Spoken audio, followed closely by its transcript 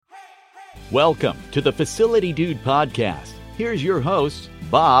Welcome to the Facility Dude Podcast. Here's your host,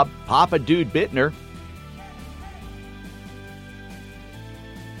 Bob Papa Dude Bittner.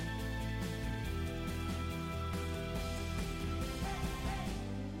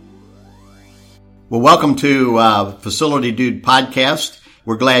 Well, welcome to Facility Dude Podcast.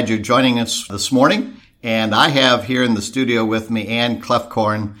 We're glad you're joining us this morning. And I have here in the studio with me Ann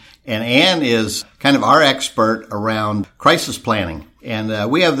Clefcorn. And Ann is kind of our expert around crisis planning. And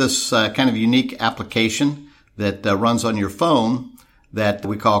we have this kind of unique application that runs on your phone that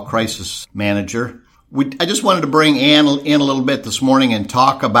we call Crisis Manager. I just wanted to bring Ann in a little bit this morning and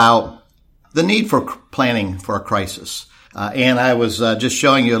talk about the need for planning for a crisis. And I was just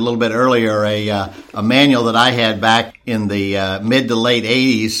showing you a little bit earlier a manual that I had back in the mid to late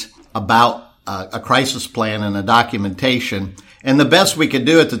 80s about a crisis plan and a documentation. And the best we could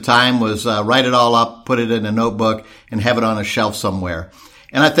do at the time was write it all up, put it in a notebook, and have it on a shelf somewhere.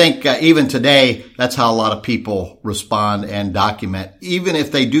 And I think even today, that's how a lot of people respond and document, even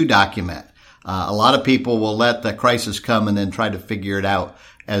if they do document. A lot of people will let the crisis come and then try to figure it out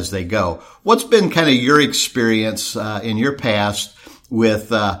as they go. What's been kind of your experience in your past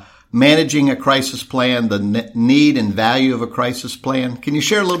with managing a crisis plan, the need and value of a crisis plan? Can you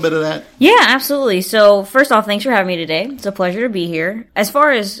share a little bit of that? Yeah, absolutely. So first off, thanks for having me today. It's a pleasure to be here. As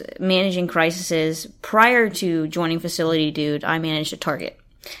far as managing crises, prior to joining Facility Dude, I managed a Target.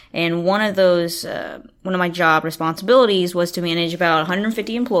 And one of my job responsibilities was to manage about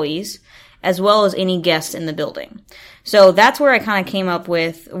 150 employees, as well as any guests in the building. So that's where I kind of came up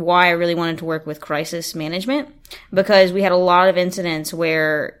with why I really wanted to work with crisis management, because we had a lot of incidents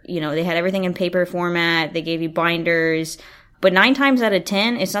where, they had everything in paper format, they gave you binders, but 9 times out of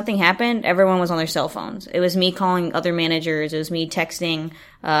 10, if something happened, everyone was on their cell phones. It was me calling other managers, it was me texting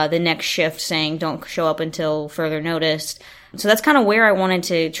the next shift saying don't show up until further notice. So that's kind of where I wanted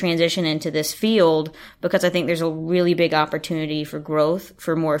to transition into this field, because I think there's a really big opportunity for growth,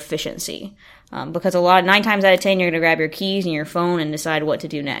 for more efficiency. Because 9 times out of 10, you're going to grab your keys and your phone and decide what to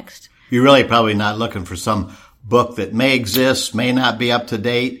do next. You're really probably not looking for some book that may exist, may not be up to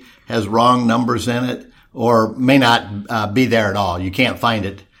date, has wrong numbers in it, or may not be there at all. You can't find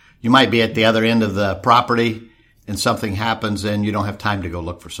it. You might be at the other end of the property and something happens and you don't have time to go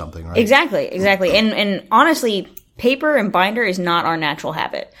look for something, right? Exactly. And honestly, paper and binder is not our natural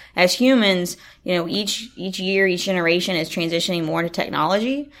habit. As humans, each year, each generation is transitioning more into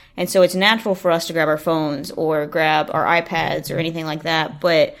technology. And so it's natural for us to grab our phones or grab our iPads or anything like that.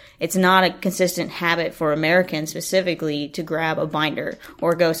 But it's not a consistent habit for Americans specifically to grab a binder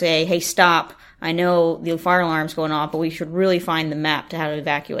or go say, hey, stop. I know the fire alarm's going off, but we should really find the map to how to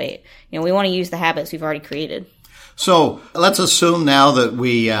evacuate. We want to use the habits we've already created. So let's assume now that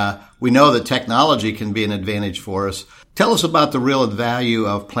we know that technology can be an advantage for us. Tell us about the real value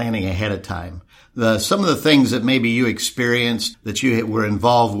of planning ahead of time. Some of the things that maybe you experienced, that you were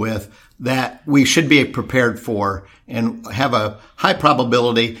involved with, that we should be prepared for and have a high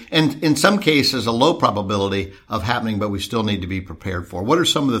probability, and in some cases a low probability of happening, but we still need to be prepared for. What are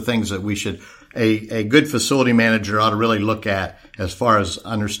some of the things that a good facility manager ought to really look at as far as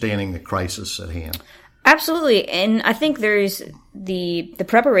understanding the crisis at hand? Absolutely. And I think there's the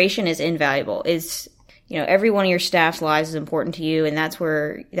preparation is invaluable. It's, every one of your staff's lives is important to you, and that's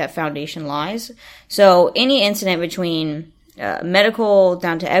where that foundation lies. So any incident between medical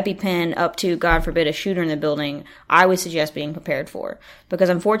down to EpiPen up to, God forbid, a shooter in the building, I would suggest being prepared for. Because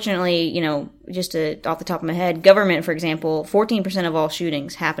unfortunately, just off the top of my head, government, for example, 14% of all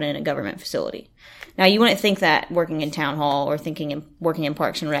shootings happen in a government facility. Now, you wouldn't think that working in town hall or working in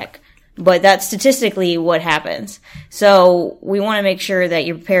Parks and Rec, but that's statistically what happens. So we want to make sure that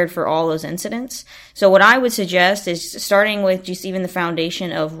you're prepared for all those incidents. So what I would suggest is starting with just even the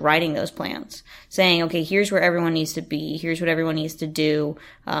foundation of writing those plans. Saying, okay, here's where everyone needs to be, here's what everyone needs to do,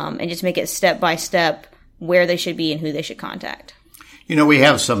 and just make it step by step where they should be and who they should contact. We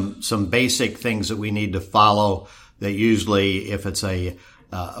have some basic things that we need to follow that usually, if it's a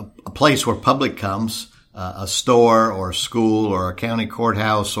place where public comes, a store or a school or a county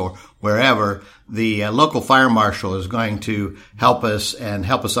courthouse or wherever, the local fire marshal is going to help us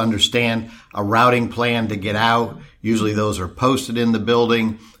understand a routing plan to get out. Usually those are posted in the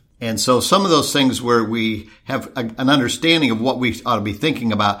building. And so some of those things where we have an understanding of what we ought to be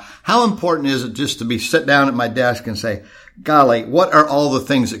thinking about, how important is it just to sit down at my desk and say, golly, what are all the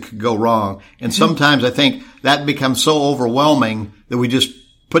things that could go wrong? And sometimes I think that becomes so overwhelming that we just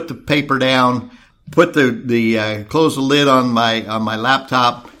put the paper down, put close the lid on my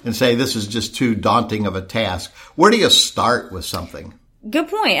laptop and say, this is just too daunting of a task. Where do you start with something? Good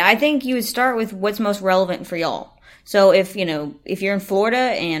point. I think you would start with what's most relevant for y'all. So if you're in Florida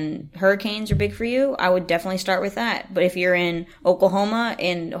and hurricanes are big for you, I would definitely start with that. But if you're in Oklahoma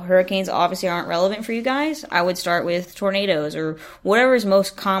and hurricanes obviously aren't relevant for you guys, I would start with tornadoes or whatever is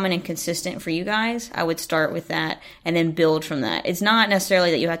most common and consistent for you guys. I would start with that and then build from that. It's not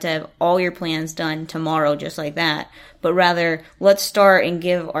necessarily that you have to have all your plans done tomorrow just like that, but rather let's start and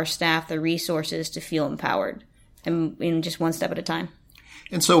give our staff the resources to feel empowered, and in just one step at a time.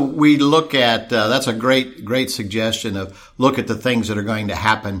 And so we look at, that's a great suggestion of look at the things that are going to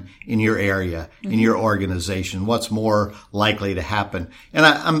happen in your area, in your organization, what's more likely to happen. And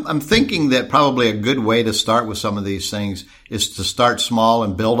I'm thinking that probably a good way to start with some of these things is to start small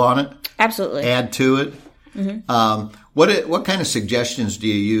and build on it. Absolutely. Add to it. Mm-hmm. What kind of suggestions do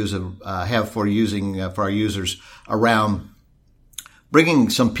you have for our users around bringing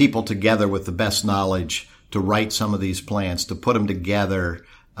some people together with the best knowledge to write some of these plans, to put them together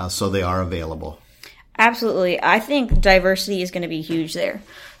so they are available? Absolutely. I think diversity is going to be huge there.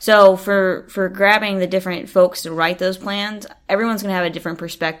 So for grabbing the different folks to write those plans, everyone's going to have a different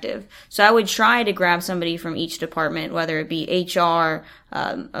perspective. So I would try to grab somebody from each department, whether it be HR,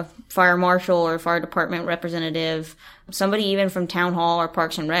 a fire marshal or fire department representative, somebody even from town hall or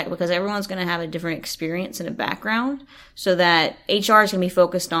Parks and Rec, because everyone's going to have a different experience and a background, so that HR is going to be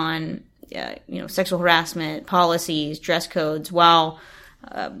focused on sexual harassment, policies, dress codes, while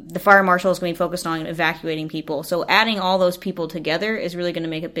the fire marshal is going to be focused on evacuating people. So adding all those people together is really going to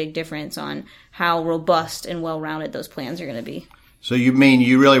make a big difference on how robust and well-rounded those plans are going to be. So you mean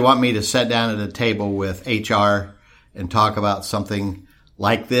you really want me to sit down at a table with HR and talk about something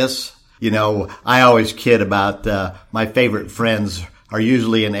like this? I always kid about my favorite friends are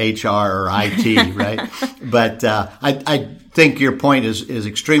usually in HR or IT, right? But I think your point is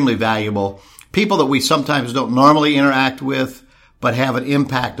extremely valuable. People that we sometimes don't normally interact with but have an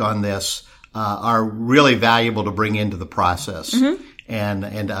impact on this are really valuable to bring into the process and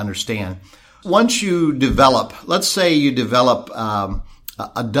to understand. Once you develop, let's say you develop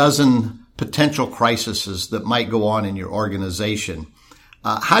a dozen potential crises that might go on in your organization,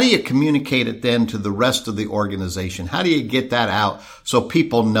 how do you communicate it then to the rest of the organization? How do you get that out so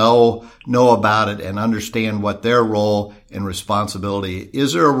people know about it and understand what their role and responsibility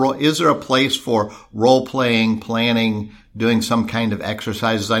is? Is there a place for role playing, planning, doing some kind of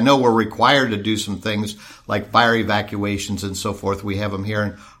exercises? I know we're required to do some things like fire evacuations and so forth. We have them here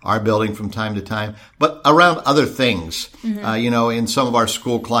in our building from time to time, but around other things, in some of our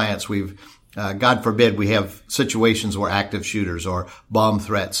school clients, God forbid we have situations where active shooters or bomb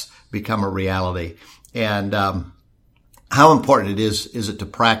threats become a reality. And how important is it to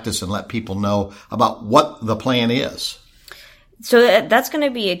practice and let people know about what the plan is? So that's going to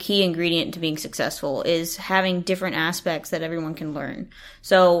be a key ingredient to being successful, is having different aspects that everyone can learn.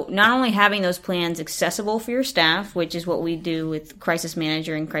 So not only having those plans accessible for your staff, which is what we do with Crisis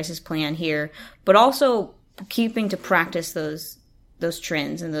Manager and Crisis Plan here, but also keeping to practice those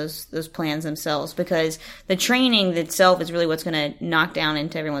trends and those plans themselves, because the training itself is really what's going to knock down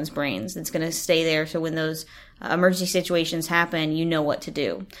into everyone's brains. It's going to stay there, so when those emergency situations happen, you know what to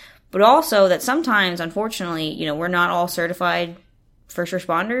do. But also that sometimes, unfortunately, we're not all certified first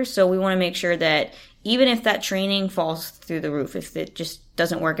responders, so we want to make sure that even if that training falls through the roof, if it just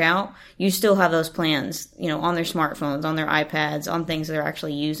doesn't work out, you still have those plans, on their smartphones, on their iPads, on things they're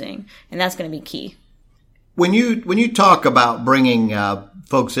actually using, and that's going to be key. When you talk about bringing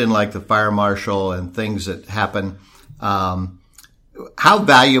folks in like the fire marshal and things that happen, how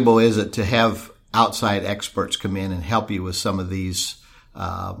valuable is it to have outside experts come in and help you with some of these?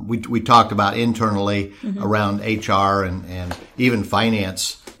 We talked about internally around HR and even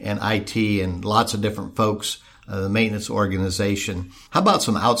finance and IT and lots of different folks, the maintenance organization. How about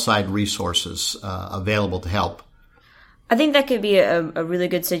some outside resources available to help? I think that could be a really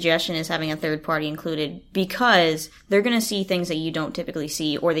good suggestion, is having a third party included, because they're going to see things that you don't typically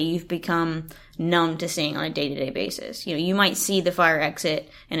see or that you've become numb to seeing on a day-to-day basis. You might see the fire exit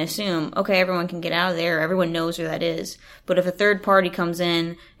and assume, okay, everyone can get out of there, everyone knows where that is. But if a third party comes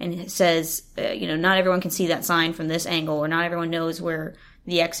in and says, not everyone can see that sign from this angle, or not everyone knows where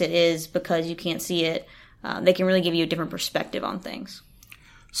the exit is because you can't see it, they can really give you a different perspective on things.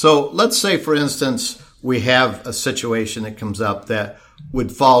 So let's say, for instance, we have a situation that comes up that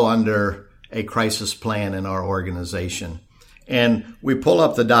would fall under a crisis plan in our organization. And we pull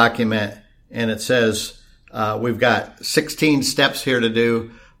up the document and it says, we've got 16 steps here to do,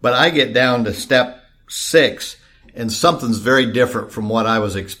 but I get down to step 6 and something's very different from what I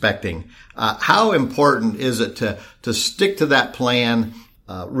was expecting. How important is it to stick to that plan,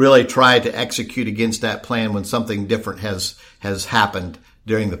 really try to execute against that plan when something different has happened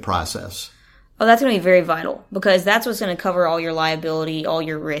during the process? Oh, that's going to be very vital, because that's what's going to cover all your liability, all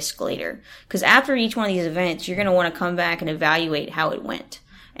your risk later. Because after each one of these events, you're going to want to come back and evaluate how it went.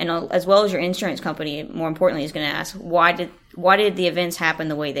 And as well as your insurance company, more importantly, is going to ask, why did the events happen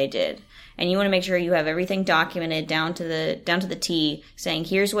the way they did? And you want to make sure you have everything documented down to the T, saying,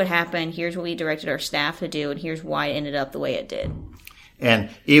 here's what happened, here's what we directed our staff to do, and here's why it ended up the way it did.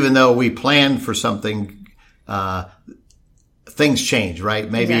 And even though we planned for something, things change, right?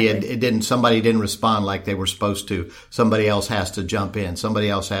 Maybe Exactly. somebody didn't respond like they were supposed to. Somebody else has to jump in. Somebody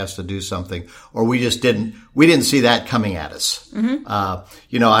else has to do something. Or we didn't see that coming at us. Mm-hmm.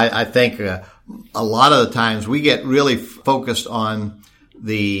 I think a lot of the times we get really focused on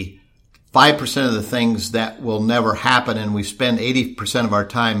the 5% of the things that will never happen, and we spend 80% of our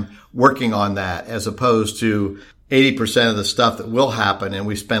time working on that, as opposed to 80% of the stuff that will happen, and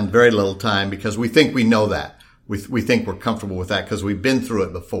we spend very little time because we think we know that. We think we're comfortable with that because we've been through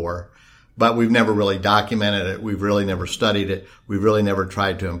it before, but we've never really documented it. We've really never studied it. We've really never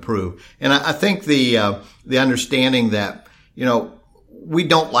tried to improve. And I think the understanding that, we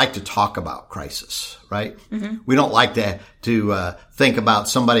don't like to talk about crisis, right? Mm-hmm. We don't like to think about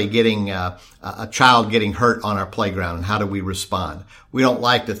somebody getting a child getting hurt on our playground and how do we respond. We don't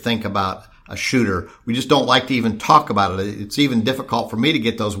like to think about a shooter. We just don't like to even talk about it. It's even difficult for me to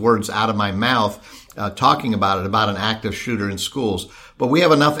get those words out of my mouth talking about an active shooter in schools. But we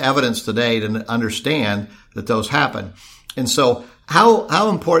have enough evidence today to understand that those happen. And so how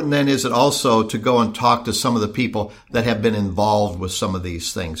important then is it also to go and talk to some of the people that have been involved with some of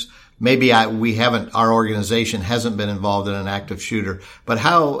these things? Maybe our organization hasn't been involved in an active shooter, but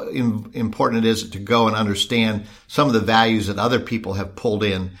how important it is to go and understand some of the values that other people have pulled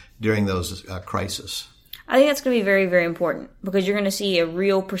in during those crises? I think that's going to be very, very important, because you're going to see a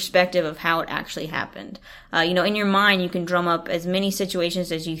real perspective of how it actually happened. In your mind, you can drum up as many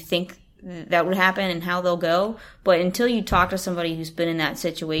situations as you think that would happen and how they'll go. But until you talk to somebody who's been in that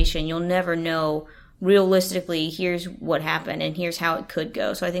situation, you'll never know realistically, here's what happened and here's how it could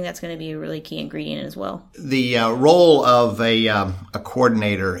go. So I think that's going to be a really key ingredient as well. The role of a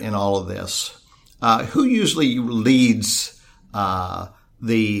coordinator in all of this, who usually leads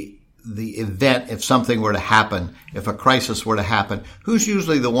the event if something were to happen, if a crisis were to happen? Who's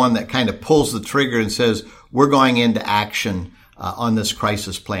usually the one that kind of pulls the trigger and says, we're going into action on this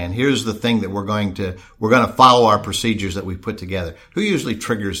crisis plan? Here's the thing that we're going to follow our procedures that we put together. Who usually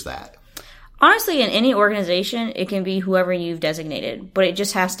triggers that? Honestly, in any organization, it can be whoever you've designated, but it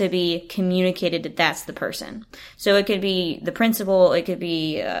just has to be communicated that that's the person. So it could be the principal, it could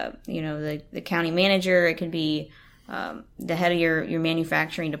be, the county manager, it could be the head of your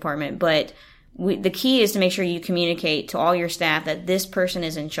manufacturing department. But the key is to make sure you communicate to all your staff that this person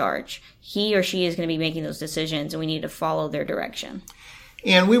is in charge. He or she is going to be making those decisions, and we need to follow their direction.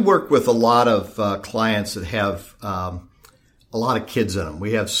 And we work with a lot of clients that have a lot of kids in them.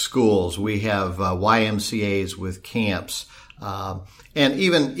 We have schools, we have YMCAs with camps, and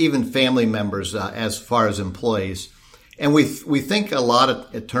even family members as far as employees. And we think a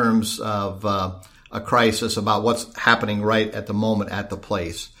lot in terms of a crisis about what's happening right at the moment at the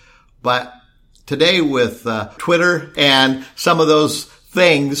place. But today with Twitter and some of those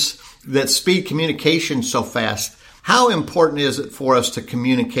things that speed communication so fast, how important is it for us to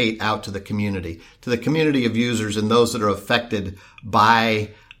communicate out to the community of users and those that are affected by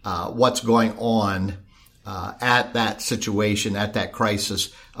what's going on at that situation, at that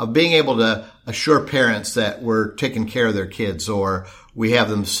crisis, of being able to assure parents that we're taking care of their kids, or we have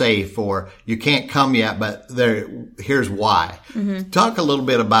them safe, or you can't come yet, but here's why. Mm-hmm. Talk a little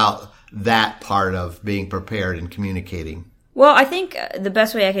bit about that part of being prepared and communicating. Well, I think the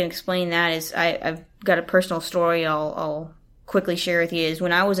best way I can explain that is I've got a personal story I'll quickly share with you. Is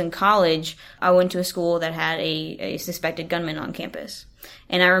when I was in college, I went to a school that had a suspected gunman on campus.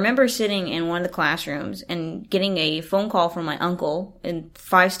 And I remember sitting in one of the classrooms and getting a phone call from my uncle in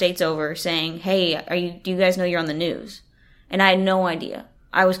 5 states over saying, hey, do you guys know you're on the news? And I had no idea.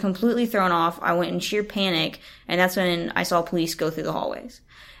 I was completely thrown off. I went in sheer panic, and that's when I saw police go through the hallways.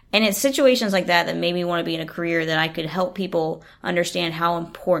 And it's situations like that made me want to be in a career that I could help people understand how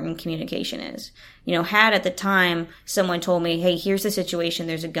important communication is. Had at the time someone told me, hey, here's the situation,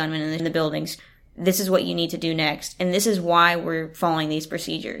 there's a gunman in the buildings, this is what you need to do next, and this is why we're following these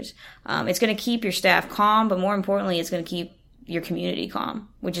procedures. It's going to keep your staff calm, but more importantly, it's going to keep your community calm,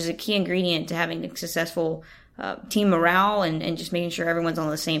 which is a key ingredient to having a successful team morale and just making sure everyone's on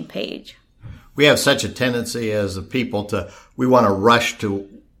the same page. We have such a tendency as a people we want to rush to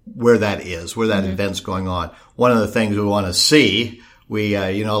where that mm-hmm. event's going on. One of the things we want to see,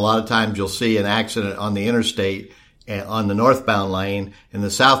 a lot of times you'll see an accident on the interstate on the northbound lane, and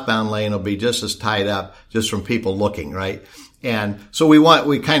the southbound lane will be just as tied up just from people looking, right? And so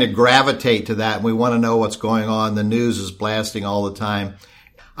we kind of gravitate to that, and we want to know what's going on. The news is blasting all the time.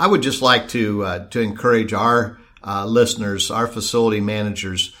 I would just like to encourage our listeners, our facility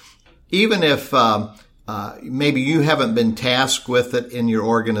managers, even if maybe you haven't been tasked with it in your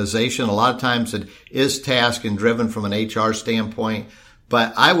organization. A lot of times it is tasked and driven from an HR standpoint.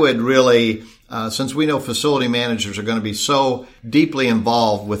 But I would really, since we know facility managers are going to be so deeply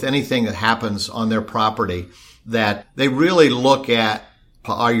involved with anything that happens on their property, that they really look at,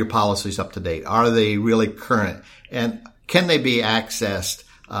 are your policies up to date? Are they really current? And can they be accessed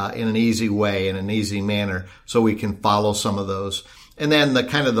in an easy way, in an easy manner, so we can follow some of those? And then the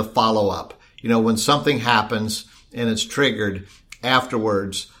kind of the follow-up. When something happens and it's triggered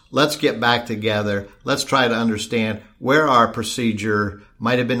afterwards, let's get back together. Let's try to understand where our procedure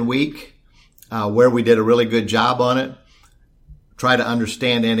might have been weak, where we did a really good job on it. Try to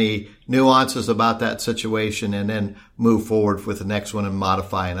understand any nuances about that situation, and then move forward with the next one and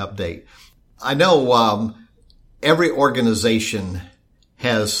modify and update. I know every organization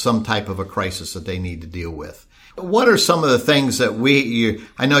has some type of a crisis that they need to deal with. What are some of the things that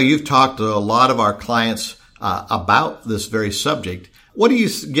I know you've talked to a lot of our clients about this very subject. What do you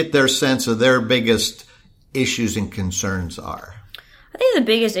get their sense of their biggest issues and concerns are? I think the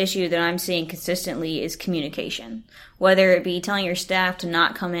biggest issue that I'm seeing consistently is communication. Whether it be telling your staff to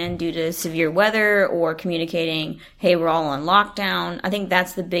not come in due to severe weather, or communicating, hey, we're all on lockdown. I think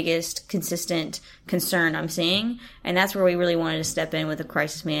that's the biggest consistent concern I'm seeing. And that's where we really wanted to step in with a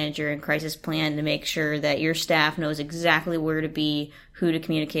crisis manager and crisis plan to make sure that your staff knows exactly where to be, who to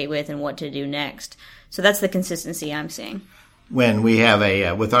communicate with, and what to do next. So that's the consistency I'm seeing. When we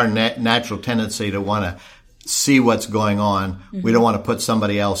have with our natural tendency to want to see what's going on, mm-hmm. We don't want to put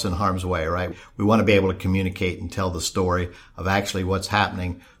somebody else in harm's way, right? We want to be able to communicate and tell the story of actually what's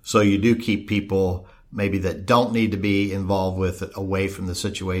happening. So you do keep people maybe that don't need to be involved with it away from the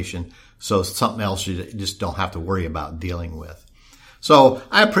situation. So it's something else you just don't have to worry about dealing with. So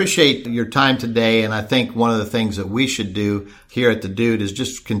I appreciate your time today. And I think one of the things that we should do here at the Dude is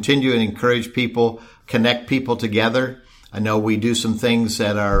just continue and encourage people, connect people together. I know we do some things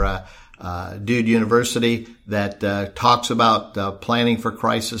at our Dude University that talks about planning for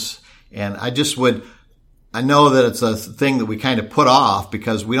crisis. And I know that it's a thing that we kind of put off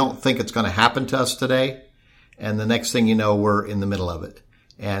because we don't think it's going to happen to us today. And the next thing you know, we're in the middle of it.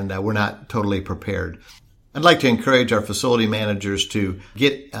 And we're not totally prepared. I'd like to encourage our facility managers to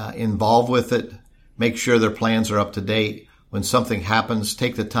get involved with it, make sure their plans are up to date. When something happens,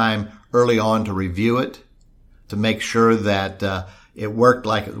 take the time early on to review it, to make sure that it worked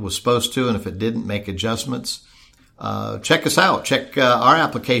like it was supposed to, and if it didn't, make adjustments. Check us out. Check our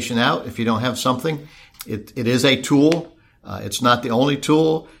application out if you don't have something. It is a tool. It's not the only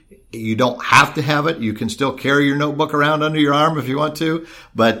tool. You don't have to have it. You can still carry your notebook around under your arm if you want to,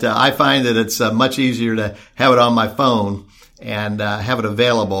 but I find that it's much easier to have it on my phone and have it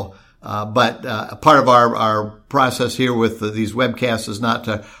available. But part of our process here with these webcasts is not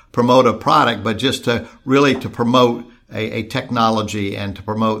to promote a product, but just to really to promote a technology and to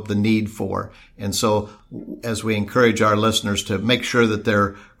promote the need for. And so as we encourage our listeners to make sure that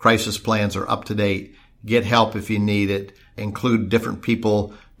their crisis plans are up to date, get help if you need it, include different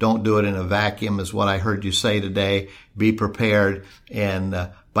people. Don't do it in a vacuum is what I heard you say today. Be prepared and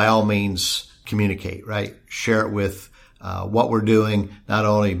by all means communicate, right? Share it with what we're doing, not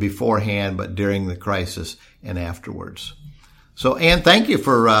only beforehand, but during the crisis and afterwards. So, Ann, thank you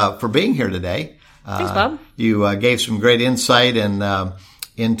for being here today. Thanks, Bob. You gave some great insight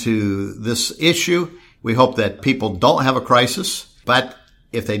into this issue. We hope that people don't have a crisis, but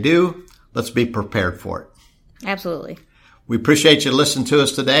if they do, let's be prepared for it. Absolutely. We appreciate you listening to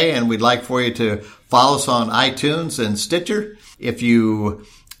us today, and we'd like for you to follow us on iTunes and Stitcher. If you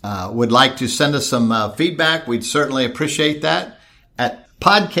would like to send us some feedback, we'd certainly appreciate that at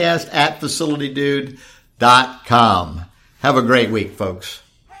podcast@facilitydude.com. Have a great week, folks.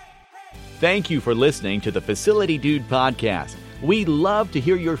 Thank you for listening to the Facility Dude podcast. We love to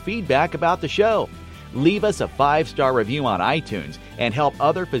hear your feedback about the show. Leave us a 5-star review on iTunes and help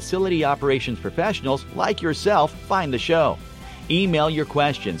other facility operations professionals like yourself find the show. Email your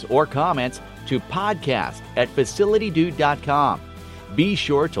questions or comments to podcast@facilitydude.com. Be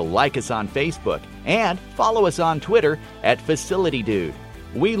sure to like us on Facebook and follow us on Twitter @FacilityDude.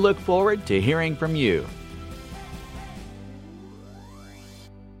 We look forward to hearing from you.